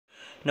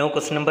Now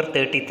question number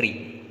 33.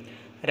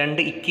 രണ്ട്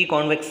ഇക്വി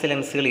convex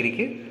ലെൻസുകൾ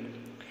ഇരിക്കും.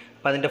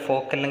 അപ്പോൾ അതിൻ്റെ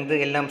ഫോക്കൽ ലെങ്ത്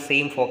എല്ലാം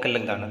സെയിം ഫോക്കൽ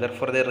ലെങ്ത് ആണ്.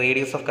 Therefore the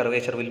radius of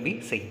curvature will be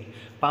same.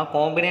 അപ്പോൾ ആ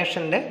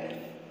കോമ്പിനേഷൻ്റെ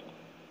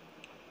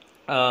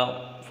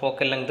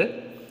ഫോക്കൽ ലെങ്ത്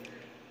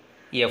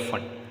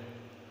F1.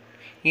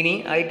 ഇനി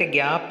അതിൻ്റെ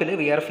ഗ്യാപ്പിൽ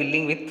V R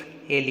filling with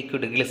a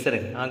liquid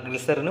glycerin. ആ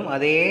ഗ്ലിസറിനും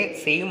അതേ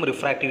സെയിം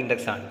റിഫ്രാക്റ്റീവ്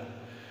ഇൻഡെക്സ് ആണ്.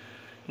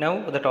 Now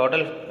the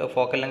total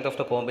focal length of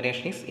the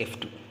combination is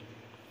F2.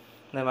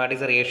 Then what is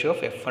the ratio of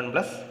F1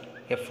 plus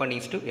F1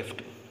 is to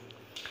F2?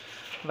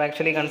 അപ്പോൾ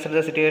actually consider the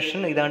situation.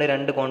 ഇതാണ്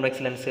രണ്ട്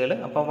convex ലെൻസുകൾ.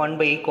 അപ്പോൾ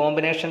 1/, ഈ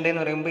കോമ്പിനേഷൻ്റെ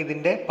എന്ന് പറയുമ്പോൾ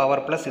ഇതിൻ്റെ പവർ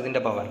പ്ലസ്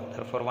ഇതിൻ്റെ power,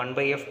 four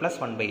 1/F plus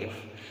 1/F.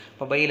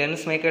 അപ്പോൾ ബൈ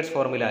ലെൻസ് മേക്കേഴ്സ്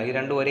ഫോർമുല ഈ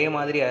രണ്ടും ഒരേ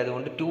മാതിരി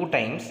ആയതുകൊണ്ട് 2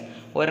 ടൈംസ്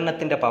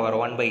ഒരെണ്ണത്തിൻ്റെ പവർ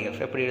 1/F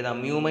എപ്പോഴും എഴുതാം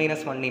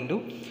μ-1 ഇൻറ്റു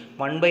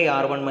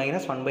 1/R1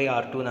 മൈനസ്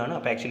 1/R2 എന്നാണ്.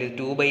 അപ്പോൾ ആക്ച്വലി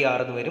 2/R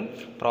എന്ന് വരും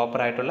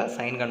പ്രോപ്പറായിട്ടുള്ള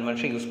sign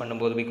convention use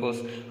പണ്ടുമ്പോൾ, because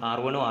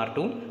R1ഉം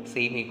R2ഉം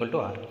same equal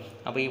to R.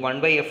 അപ്പോൾ ഈ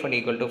 1/F1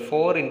 equal to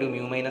 4 into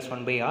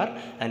μ-1/R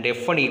and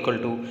F1 equal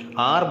to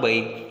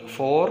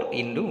R/4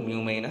 into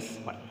μ-1.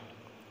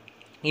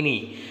 ഇനി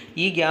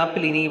ഈ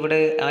ഗ്യാപ്പിൽ ഇനി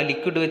ഇവിടെ ആ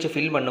ലിക്വിഡ് വെച്ച്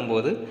ഫിൽ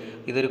പണ്ടുമ്പോൾ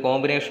ഇതൊരു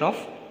കോമ്പിനേഷൻ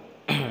ഓഫ്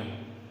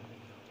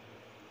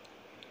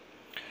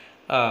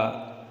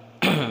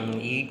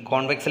ഈ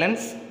convex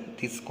lens,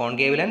 this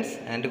concave lens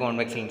and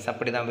convex lens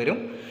അപ്പടി താൻ വരും.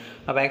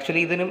 അപ്പോൾ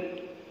ആക്ച്വലി ഇതിനും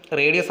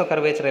റേഡിയസ് ഓഫ്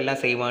കർവേച്ചർ എല്ലാം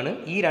സെയിം ആണ്.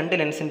 ഈ രണ്ട്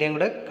ലെൻസിൻ്റെയും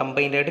കൂടെ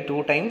കമ്പൈൻഡ് ആയിട്ട് 2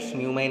 ടൈംസ്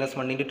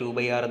μ-1 ഇൻറ്റു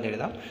 2/R എന്ന്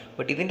എഴുതാം.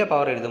 ബട്ട് ഇതിൻ്റെ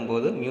പവർ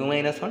എഴുതുമ്പോൾ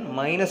μ-1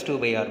 മൈനസ്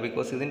 2/R,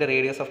 ബിക്കോസ് ഇതിൻ്റെ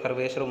റേഡിയസ് ഓഫ്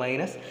കർവേച്ചർ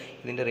മൈനസ്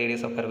ഇതിൻ്റെ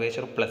റേഡിയസ് ഓഫ്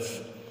കർവേച്ചർ പ്ലസ്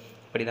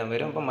അപ്പടി താൻ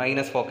വരും. അപ്പോൾ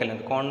minus focal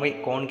length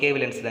concave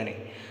lens തന്നെ.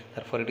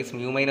 Therefore it is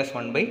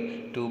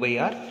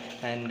μ-1/2/R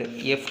and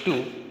F2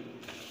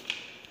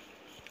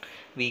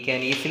 we can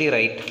easily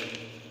write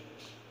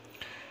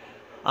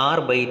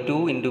R/2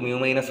 into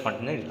μ-1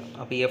 എന്ന് എഴുതാം.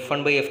 അപ്പോൾ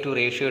F1/F2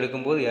 റേഷ്യോ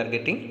എടുക്കുമ്പോൾ we are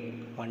getting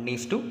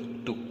 1:2.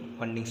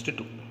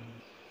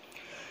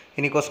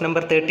 ഇനി ക്വസ്റ്റ്യൻ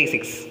നമ്പർ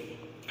 36.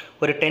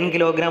 ഒരു 10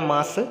 കിലോഗ്രാം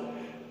മാസ്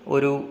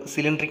ഒരു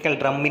സിലിണ്ട്രിക്കൽ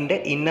ഡ്രമ്മിൻ്റെ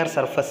ഇന്നർ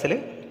സർഫസിൽ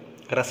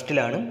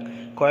റെസ്റ്റിലാണ്.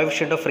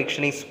 Coefficient of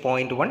friction is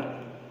 0.1.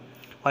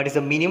 What is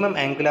the minimum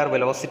angular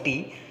velocity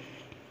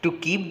to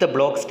keep the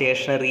block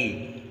stationery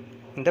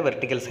in the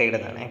vertical side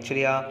എന്നാണ്.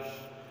 Actually ആ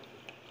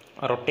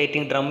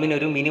rotating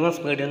ഡ്രമ്മിനൊരു minimum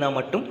സ്പീഡിൽ നിന്നാൽ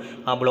മറ്റും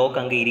ആ ബ്ലോക്ക്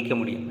അങ്ങ് ഇരിക്കാൻ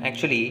മുടിയും.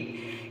 ആക്ച്വലി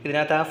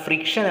ഇതിനകത്ത് ആ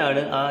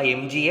ഫ്രിക്ഷനാണ് ആ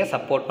MGയെ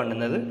സപ്പോർട്ട്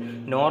பண்ணுന്നത്.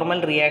 നോർമൽ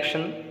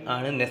റിയാക്ഷൻ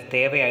ആണ്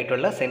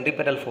തേവയായിട്ടുള്ള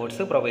centripetal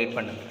force provide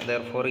பண்ணுന്നത്.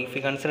 Therefore if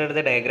you consider the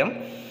diagram,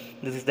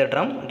 this is the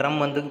drum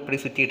വന്ന് ഇപ്പടി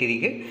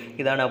സുറ്റിയിട്ടിരിക്കും.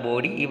 ഇതാണ് ആ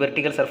ബോഡി. ഈ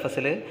വെർട്ടിക്കൽ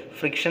സർഫസിൽ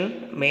ഫ്രിക്ഷൻ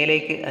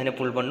മേലേക്ക് അതിനെ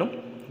പുൾ പണ്ണും,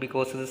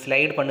 ബിക്കോസ് ഇത്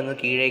slide பண்ணுന്നത്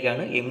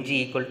കീഴേക്കാണ്. MG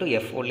equal to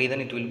F, only then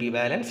it will be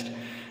balanced.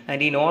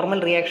 And ഈ normal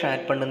reaction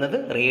add பண்ணுന്നത്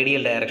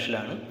radial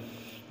ഡയറക്ഷനിലാണ്.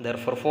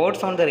 Therefore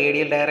force on the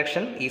radial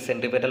direction is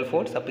centripetal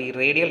force. അപ്പോൾ ഈ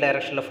റേഡിയൽ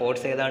ഡയറക്ഷനിലെ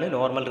ഫോഴ്സ് ഏതാണ്?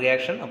 Normal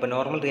reaction. അപ്പോൾ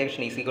normal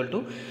reaction is equal to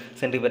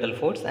centripetal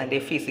force and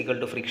F is equal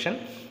to friction.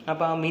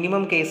 അപ്പോൾ ആ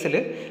minimum കേസിൽ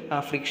ആ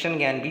friction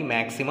can be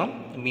maximum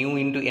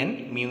μ×n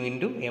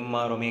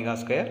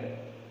μ×mr⍵².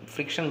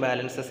 Friction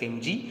balances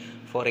MG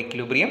four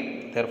equilibrium.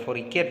 Therefore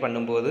equate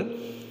பண்ணும்போது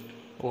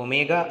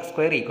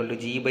ω² equal to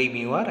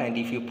G/μr and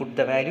if you put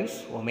the values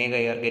ω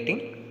you are getting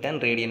 10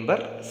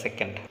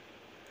 radian/second.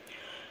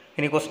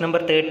 ഇനി question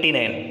number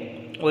 39.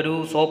 ഒരു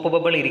soap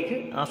bubble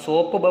ഇരിക്കും. ആ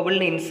soap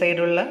ബബിളിന്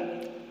ഇൻസൈഡുള്ള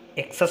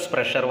excess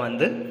pressure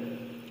വന്ന്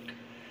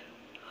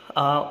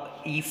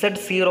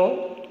Z0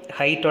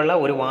 ഹൈറ്റുള്ള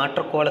ഒരു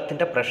water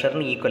കോളത്തിൻ്റെ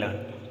പ്രഷറിന് ഈക്വലാണ്.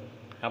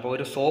 അപ്പോൾ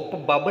ഒരു soap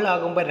bubble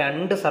ആകുമ്പോൾ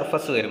 2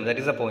 സർഫസ് വരും.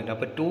 That is A point.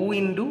 അപ്പോൾ 2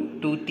 into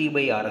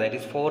 2T/R that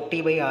is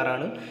 4T/R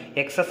ആണ്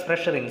excess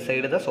pressure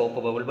inside the soap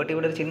bubble. But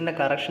ഇവിടെ ഒരു ചിന്ന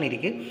കറക്ഷൻ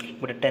ഇരിക്കും.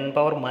 ഇവിടെ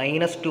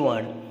 10⁻⁻2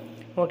 ആണ്.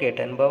 ഓക്കെ,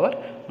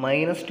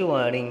 10⁻⁻2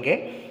 ആണെങ്കിൽ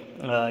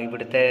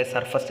ഇവിടുത്തെ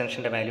സർഫസ്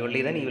ടെൻഷൻ്റെ വാല്യൂ ഉള്ളി,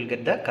 then you will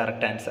get the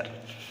correct answer.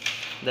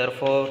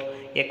 Therefore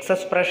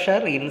excess pressure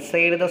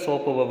inside the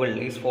soap bubble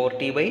is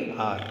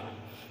 4T/R.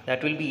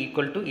 That will be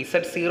equal to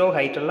Z0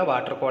 ഹൈറ്റുള്ള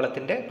water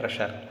കോളത്തിൻ്റെ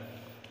pressure.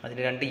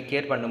 അതിന് 2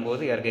 equate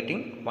பண்ணும்போது you are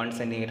getting 1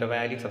 cm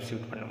value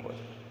substitute பண்ணும்போது.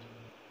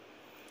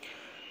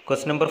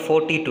 Question number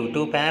 42.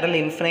 2 parallel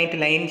infinite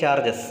line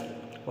charges.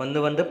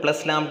 ഒന്ന്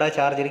plus lambda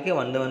charge ഇരിക്കും,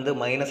 ഒന്ന്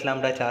minus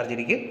lambda charge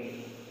ഇരിക്കും.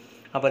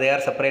 അപ്പോൾ they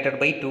are separated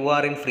by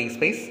 2r in free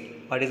space.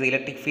 What is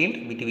electric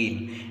field between?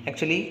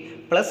 Actually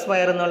plus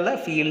wire എന്നുള്ള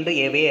field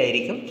away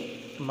ആയിരിക്കും,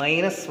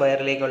 minus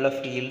വയറിലേക്കുള്ള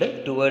field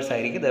towards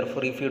ആയിരിക്കും.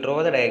 Therefore if you draw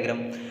the diagram,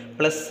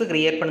 plus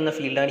create பண்ணுന്ന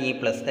ഫീൽഡാണ് ഈ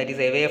plus, that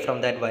is away from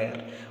that wire.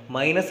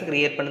 Minus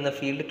create பண்ணுന്ന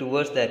field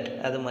towards that,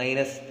 അത്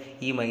minus.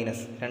 ഈ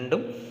minus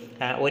രണ്ടും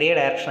ഒരേ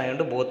direction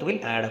ആയതുകൊണ്ട് both will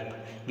add up.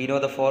 We know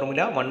the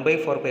formula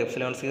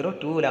 1/4πε0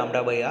 2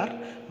 λ/r.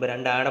 ഇപ്പോൾ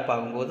 2 add up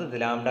ആകുമ്പോൾ ഇത്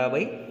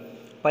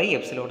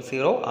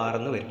λ/πε0r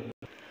എന്ന് വരും.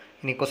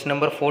 ഇനി ക്വസ്റ്റ്യൻ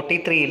നമ്പർ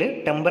 43.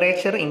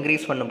 ടെമ്പറേച്ചർ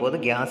ഇൻക്രീസ് பண்ணும்போது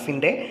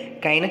ഗ്യാസിൻ്റെ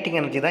കൈനറ്റിക്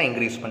എനർജി தான்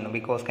ഇൻക്രീസ് பண்ணும்,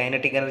 because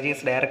kinetic energy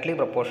is directly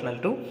proportional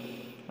to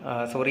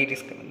it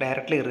is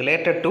directly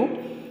related to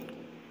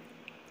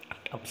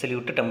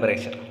absolute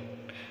temperature.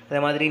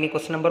 അതേമാതിരി ഇനി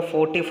ക്വസ്റ്റ്യൻ നമ്പർ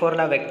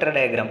 44 വെക്ടർ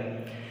ഡയഗ്രാം.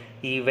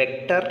 ഈ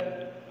വെക്ടർ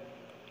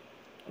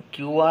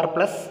QR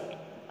 +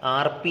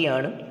 RP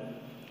ആണ്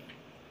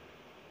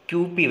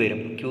QP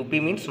വരും. QP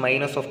means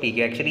minus of PQ.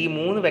 Actually ഈ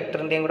 3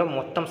 വെക്ടറിൻ്റെയും കൂടെ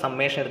മൊത്തം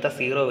സമ്മേഷൻ എടുത്താൽ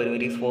 0 വരും.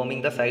 It is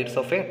forming the sides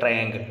of A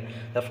triangle.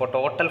 Therefore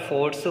total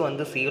force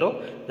വന്ന് 0,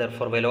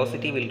 therefore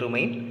velocity will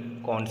remain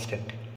constant.